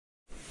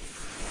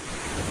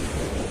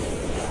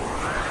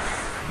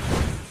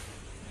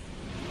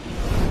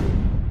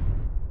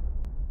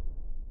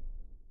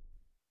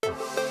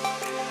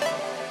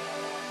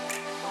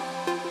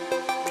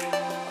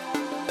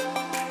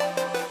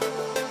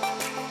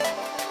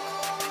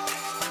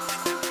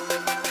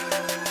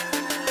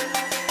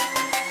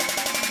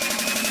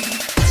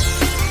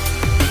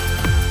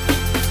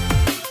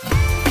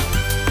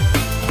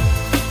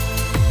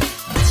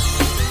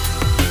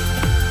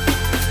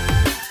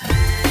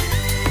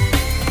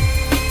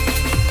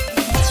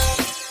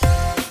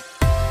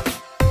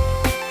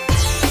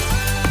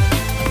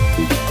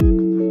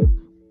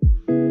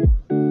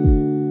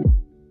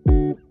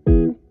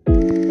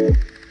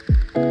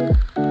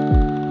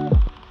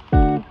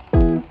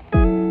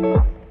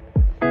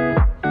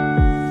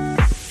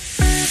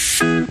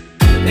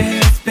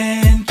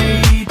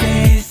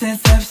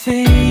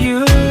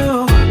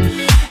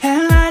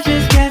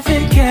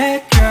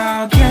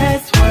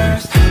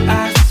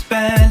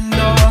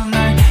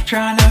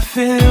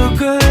feel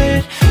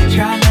good.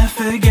 Trying to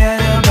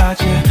forget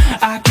about you,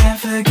 I can't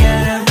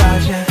forget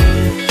about you.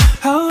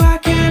 Oh, I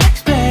can't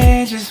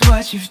explain just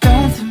what you've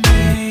done to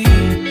me.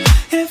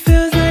 It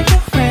feels like the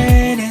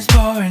rain is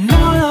pouring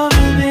all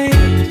over me.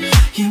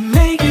 You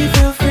make me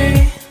feel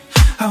free.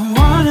 I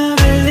wanna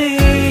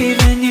believe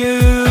in you,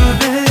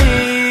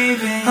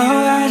 believe in you.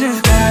 Oh, I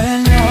just gotta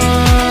know,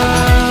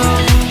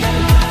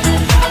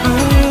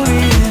 will you be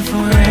here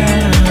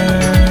forever?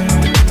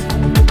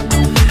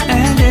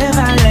 And if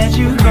I let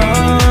you go,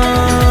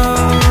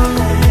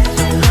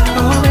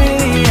 oh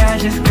baby, I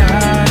just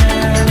gotta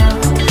know,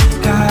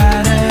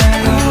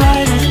 oh I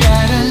just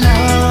gotta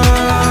know,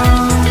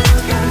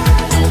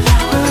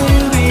 will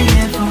you be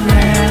here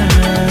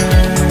forever?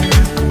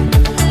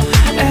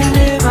 And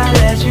if I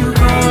let you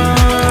go,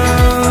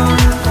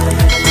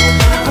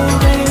 oh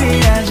baby,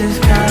 I just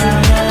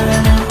gotta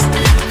know.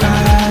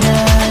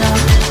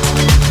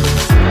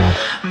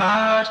 My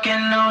heart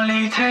can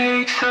only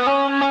take so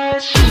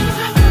much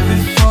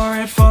before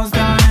it falls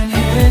down and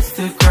hits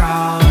the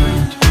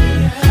ground.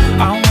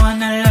 I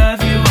wanna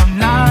love you, I'm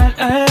not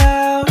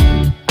allowed,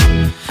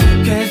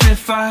 'cause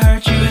if I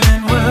hurt you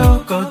then we'll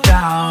go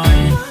down.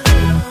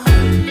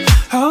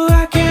 Oh,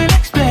 I can't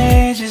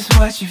explain just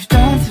what you've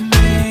done to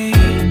me.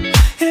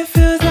 It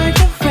feels like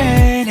the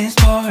rain is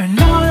pouring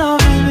all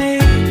over me.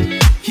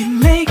 You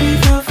make me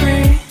feel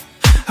free.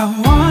 I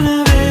wanna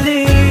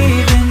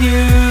believe in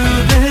you,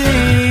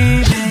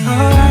 believe in you.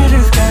 Oh, I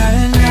just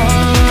gotta know,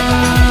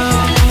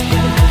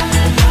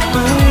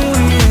 will you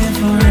be here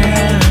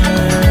forever?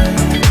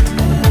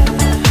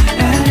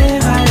 And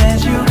if I let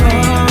you go,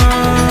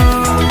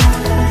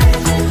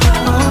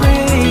 oh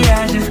baby,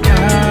 I just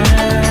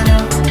gotta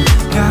know,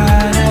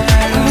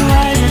 oh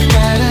I just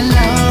gotta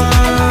know,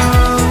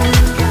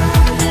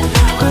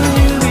 will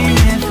you be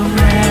here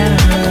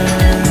forever?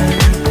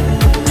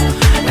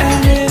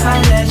 And if I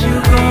let you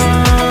go,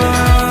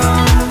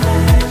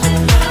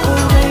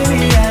 oh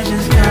baby, I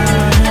just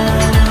gotta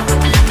know,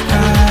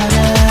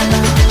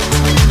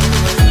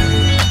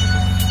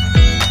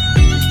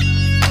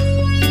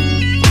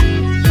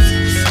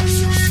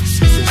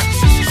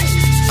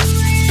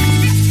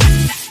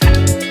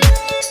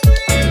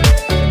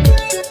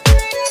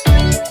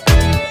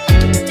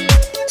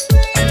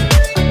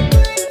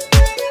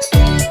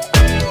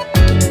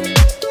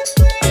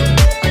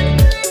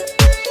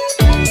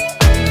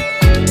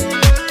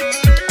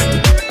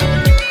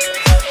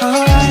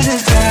 oh I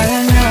just gotta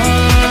know,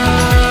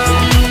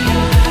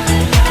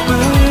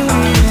 will you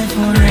be here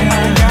forever?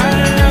 I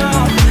gotta know,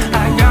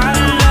 I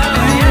gotta know.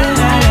 And if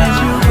I let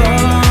you go,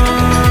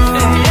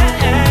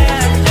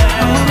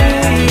 oh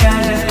baby, I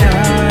just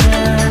gotta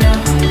know,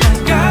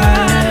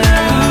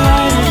 oh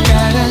I just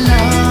gotta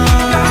know,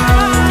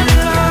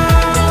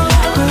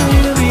 will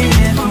you be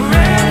here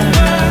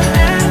forever?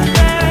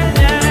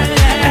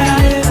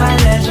 And if I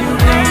let you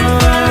go,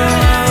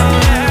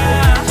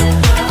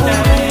 oh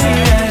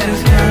baby, I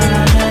just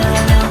gotta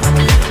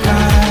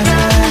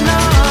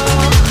know,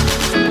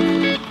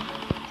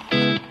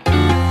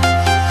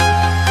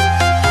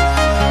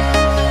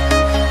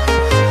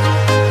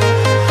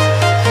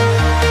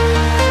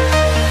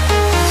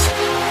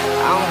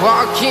 I'm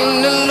walking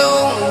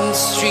alone, the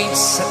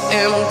streets are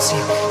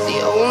empty. The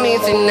only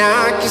thing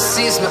I can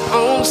see is my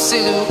own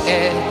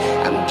silhouette.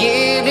 I'm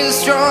getting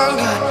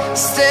stronger,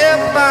 step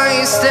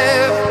by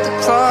step. The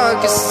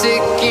clock is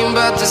ticking,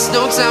 but there's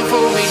no time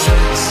for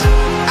regrets.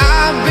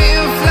 I've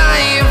been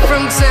flying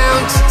from town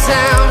to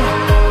town,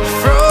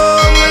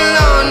 from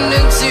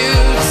London to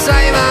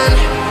Taiwan.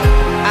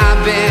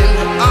 I've been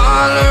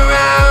all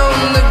around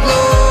the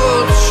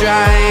globe,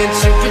 trying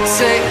to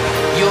protect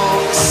your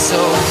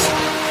soul.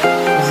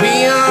 We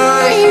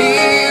are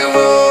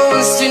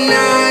heroes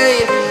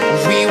tonight.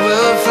 We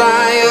will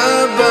fly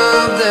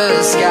above the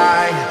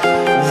sky.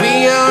 We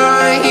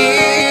are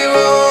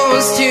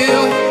heroes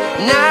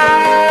tonight.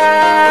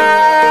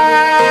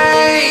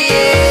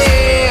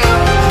 Yeah.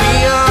 We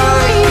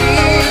are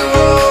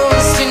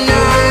heroes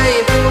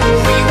tonight.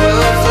 We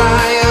will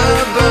fly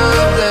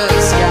above the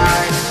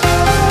sky.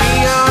 We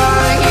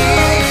are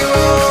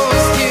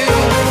heroes tonight.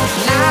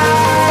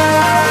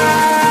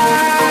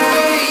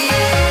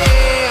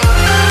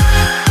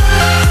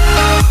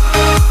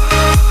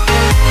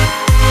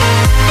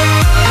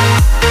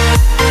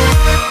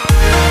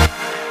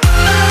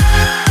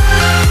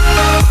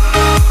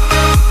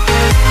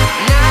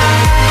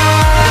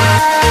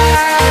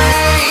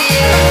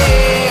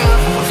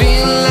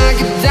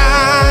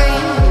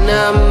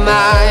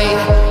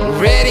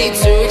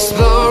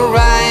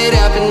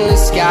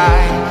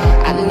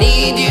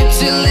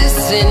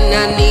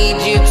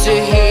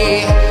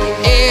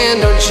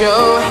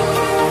 Show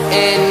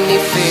any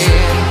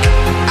fear.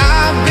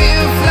 I've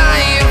been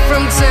flying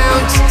from town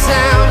to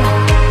town,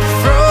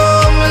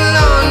 from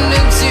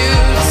London to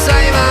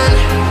Taiwan.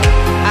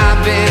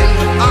 I've been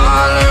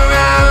all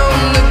around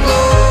the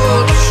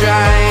globe,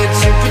 trying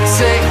to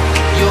protect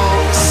your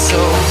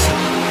soul.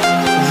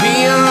 We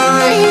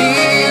are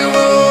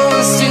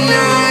heroes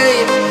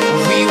tonight.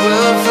 We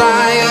will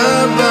fly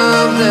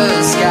above the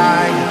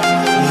sky.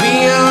 We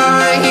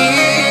are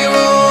heroes.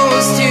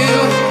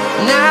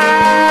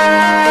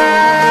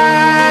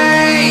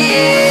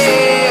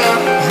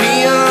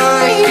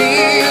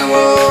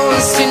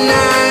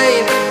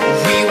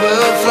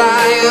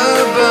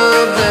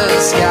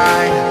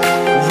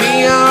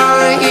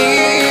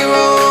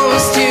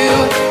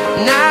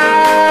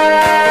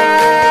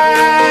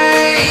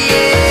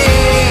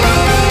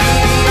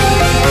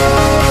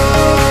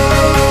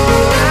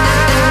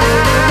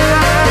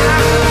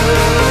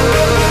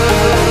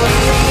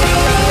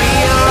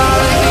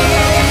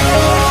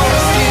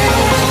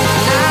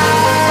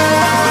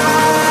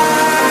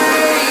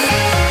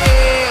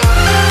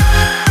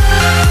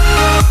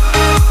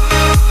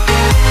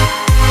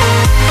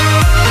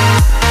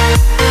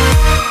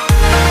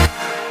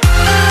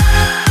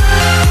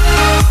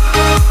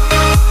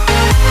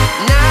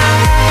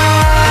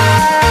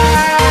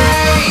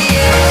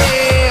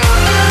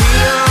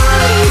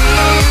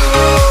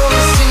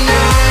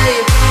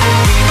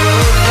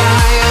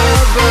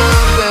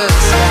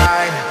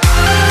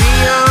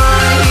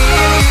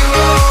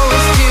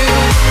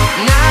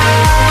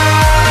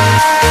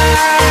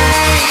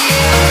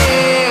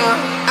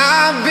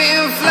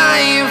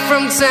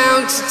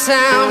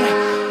 town,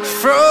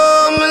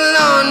 from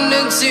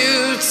London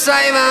to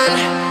Taiwan.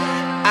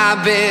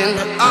 I've been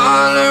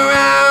all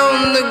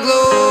around the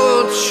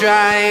globe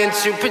trying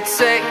to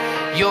protect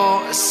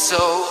your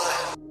soul.